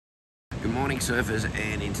Good morning, surfers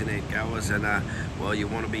and internet goers, and well, you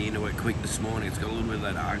want to be into it quick this morning. It's got a little bit of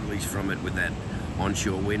that uglies from it with that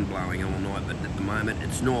onshore wind blowing all night, but at the moment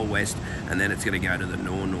it's northwest, and then it's going to go to the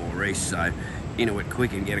northeast. So into it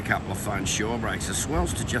quick and get a couple of fun shore breaks. The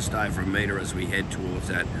swell's to just over a metre as we head towards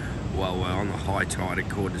that. Well, we're on the high tide at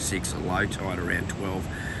 4 to 6, a low tide around 12.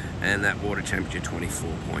 And that water temperature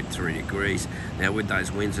 24.3 degrees. Now with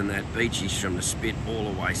those winds and that, beaches from the Spit all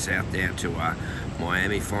the way south down to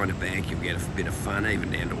Miami. Find a bank, you'll get a bit of fun,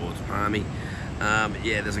 even down towards Palmy.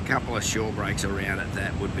 Yeah, there's a couple of shore breaks around it.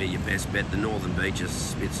 That would be your best bet. The northern beaches,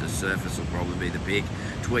 Spit's surface will probably be the pick.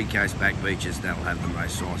 Tweed Coast back beaches, that'll have the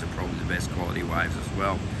most size and probably the best quality waves as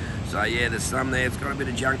well. So yeah, there's some there. It's got a bit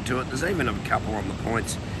of junk to it. There's even a couple on the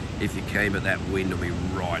points if you're keen, but that wind will be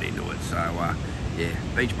right into it. So yeah,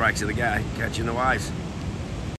 beach breaks are the go. Catching the waves.